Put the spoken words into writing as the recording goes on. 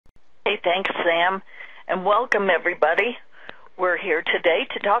Hey, thanks, Sam, and welcome, everybody. We're here today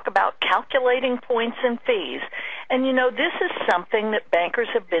to talk about calculating points and fees. And, this is something that bankers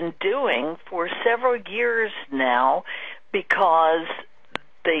have been doing for several years now because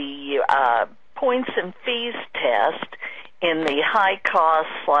the points and fees test in the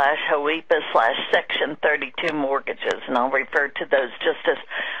high-cost/HOEPA/Section 32 mortgages, and I'll refer to those just as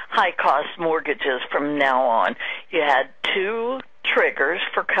high-cost mortgages from now on. You had two triggers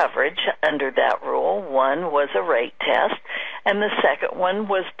for coverage under that rule. One was a rate test, and the second one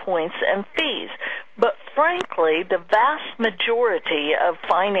was points and fees. But frankly, the vast majority of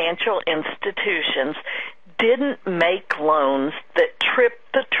financial institutions didn't make loans that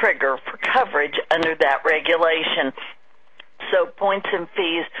tripped the trigger for coverage under that regulation. So points and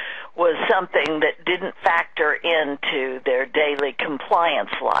fees was something that didn't factor into their daily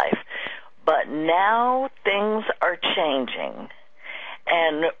compliance life. But now things are changing.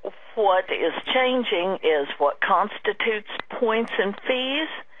 And what is changing is what constitutes points and fees,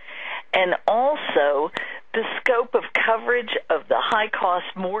 and also the scope of coverage of the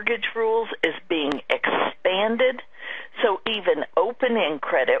high-cost mortgage rules is being expanded. So even open-end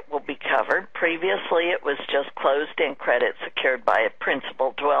credit will be covered. Previously, it was just closed-end credit secured by a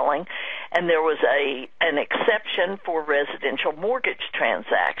principal dwelling, and there was an exception for residential mortgage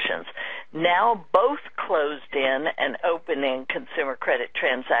transactions. Now, both closed-end and open-end consumer credit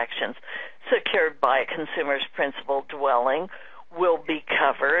transactions secured by a consumer's principal dwelling will be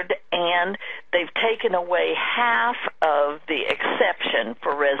covered, and they've taken away half of the exception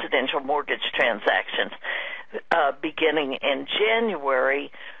for residential mortgage transactions. Beginning in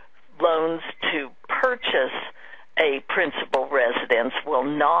January, loans to purchase a principal residence will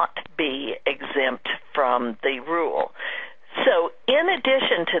not be exempt from the rule. So in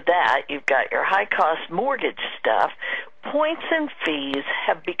addition to that, you've got your high-cost mortgage stuff. Points and fees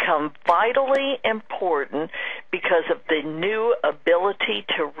have become vitally important because of the new ability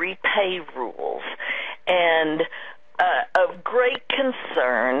to repay rules. And of great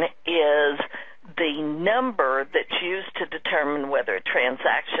concern is the number that's used to determine whether a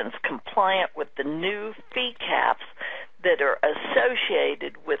transaction's compliant with the new fee caps that are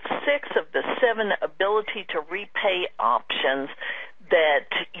associated with 6 of the 7 ability to repay options that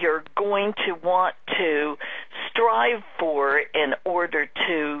you're going to want to strive for in order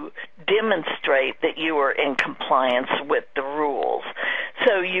to demonstrate that you are in compliance with the rules.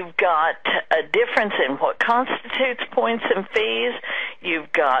 So you've got a difference in what constitutes points and fees.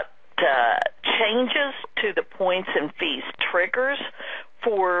 You've got changes to the points and fees triggers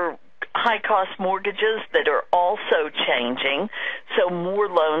for high-cost mortgages that are also changing, so more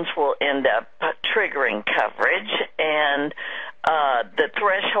loans will end up triggering coverage, and the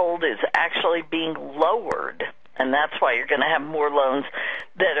threshold is actually being lowered, and that's why you're going to have more loans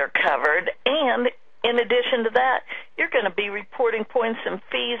that are covered. And in addition to that, you're going to be reporting points and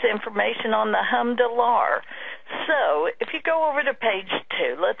fees information on the HMDLR. So if you go over to page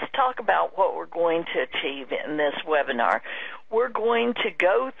 2, let's talk about what we're going to achieve in this webinar. We're going to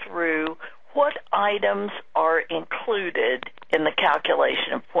go through what items are included in the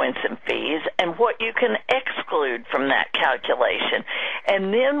calculation of points and fees and what you can exclude from that calculation.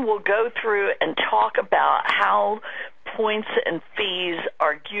 And then we'll go through and talk about how points and fees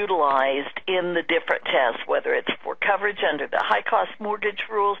are utilized in the different tests, whether it's for coverage under the high-cost mortgage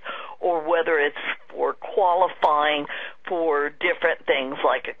rules or whether it's for qualifying for different things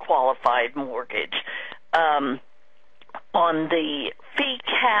like a qualified mortgage. On the fee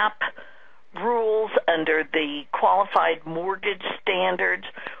cap rules under the qualified mortgage standards,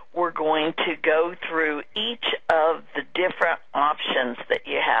 we're going to go through each of the different options that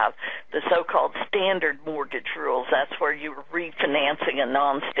you have. The so-called standard mortgage rules, that's where you're refinancing a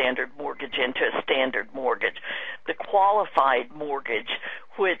non-standard mortgage into a standard mortgage. The qualified mortgage,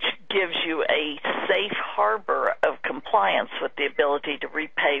 which gives you a safe harbor of compliance with the ability to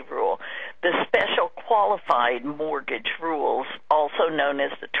repay rule. The special qualified mortgage rules, also known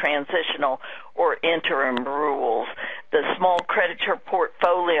as the transitional or interim rules. The small creditor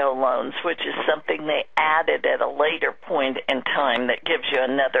portfolio loans, which is something they added at a later point in time that gives you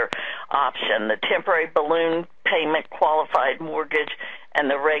another option. The temporary balloon payment qualified mortgage and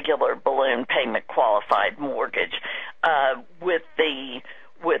the regular balloon payment qualified mortgage.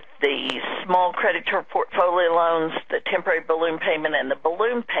 With the small creditor portfolio loans, the temporary balloon payment, and the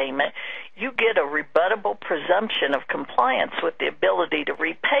balloon payment, you get a rebuttable presumption of compliance with the ability to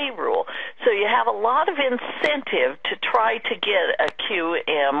repay rule. So you have a lot of incentive to try to get a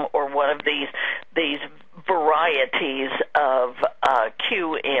QM or one of these varieties of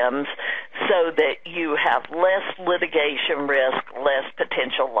QMs so that you have less litigation risk, less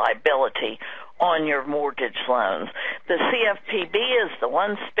potential liability on your mortgage loans. The CFPB is the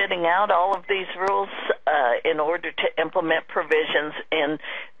one spitting out all of these rules in order to implement provisions in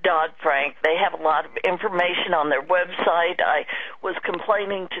Dodd-Frank. They have a lot of information on their website. I was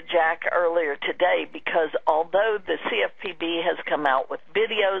complaining to Jack earlier today because although the CFPB has come out with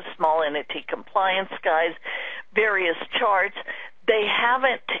videos, small entity compliance guides, various charts, they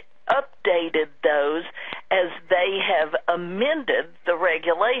haven't updated those as they have amended the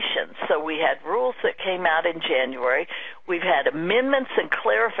regulations. So we had rules that came out in January. We've had amendments and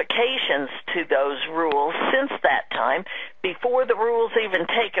clarifications to those rules since that time, before the rules even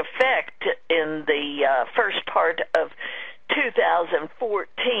take effect in the first part of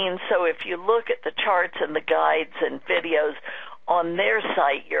 2014. So if you look at the charts and the guides and videos on their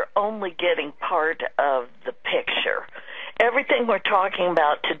site, you're only getting part of the picture. Everything we're talking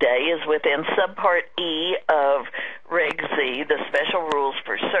about today is within Subpart E of Reg Z, the special rules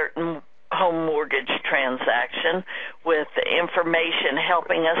for certain home mortgage transaction, with information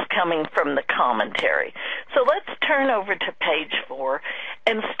helping us coming from the commentary. So let's turn over to page 4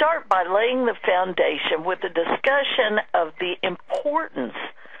 and start by laying the foundation with a discussion of the importance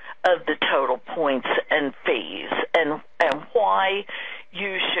of the total points and fees and why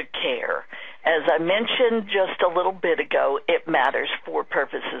you should care. As I mentioned just a little bit ago, it matters for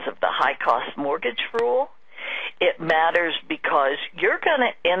purposes of the high-cost mortgage rule. It matters because you're going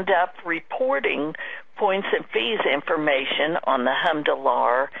to end up reporting points and fees information on the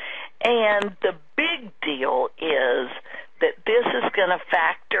HMDLR, and the big deal is that this is going to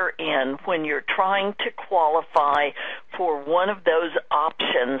factor in when you're trying to qualify for one of those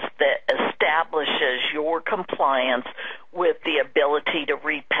options that establishes your compliance with the ability to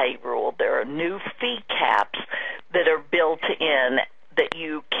repay rule. There are new fee caps that are built in that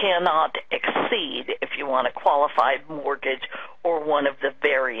you cannot exceed if you want a qualified mortgage or one of the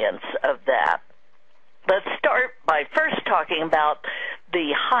variants of that. Let's start by first talking about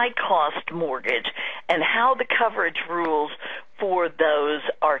the high-cost mortgage and how the coverage rules for those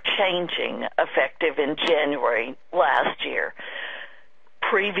are changing effective in January last year.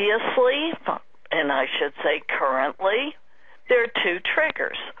 Previously, and I should say currently, there are two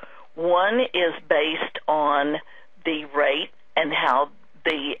triggers. One is based on the rate and how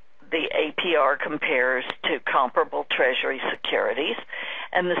the APR compares to comparable Treasury securities,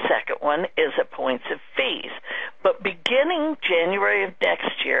 and the second one is at points of fees. But beginning January of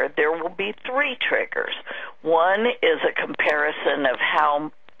next year, there will be three triggers. One is a comparison of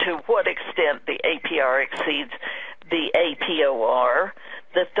to what extent the APR exceeds the APOR.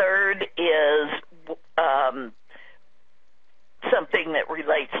 The third is something that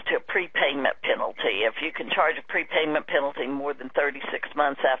relates to a prepayment penalty. If you can charge a prepayment penalty more than 36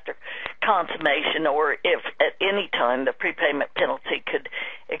 months after consummation, or if at any time the prepayment penalty could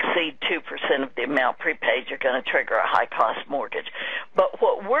exceed 2% of the amount prepaid, you're going to trigger a high-cost mortgage. But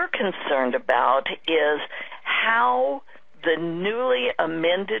what we're concerned about is how the newly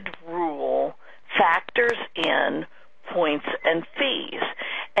amended rule factors in points and fees.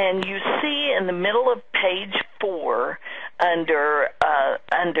 And you see in the middle of page 4, under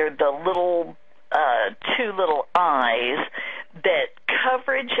the little two little I's, that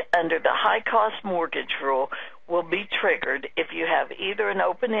coverage under the high-cost mortgage rule will be triggered if you have either an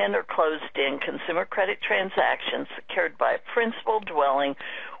open-end or closed-end consumer credit transaction secured by a principal dwelling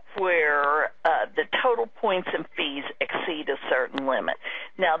where the total points and fees exceed a certain limit.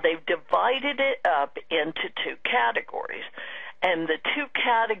 Now, they've divided it up into two categories, and the two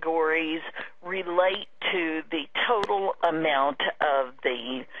categories relate to the total amount of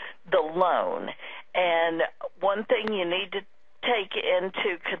the loan. And one thing you need to take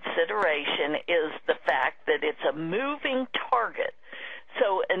into consideration is the fact that it's a moving target.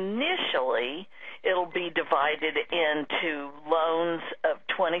 So initially, it'll be divided into loans of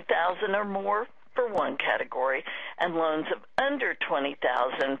 $20,000 or more for one category and loans of under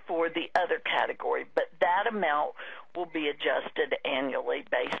 $20,000 for the other category. But that amount will be adjusted annually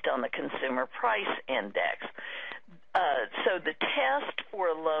based on the Consumer Price Index. So the test for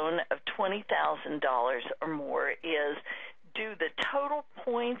a loan of $20,000 or more is, do the total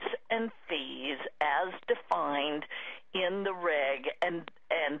points and fees as defined in the reg, and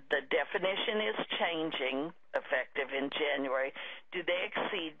the definition is changing effective in January, do they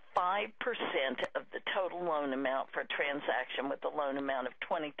exceed 5% of the total loan amount for a transaction with a loan amount of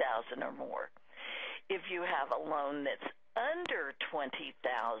 $20,000 or more? If you have a loan that's under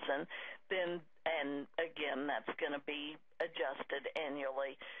 $20,000, then, and again, that's going to be adjusted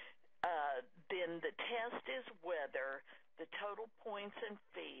annually, then the test is whether the total points and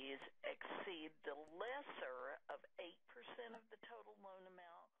fees exceed the lesser of 8% of the total loan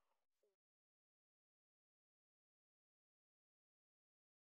amount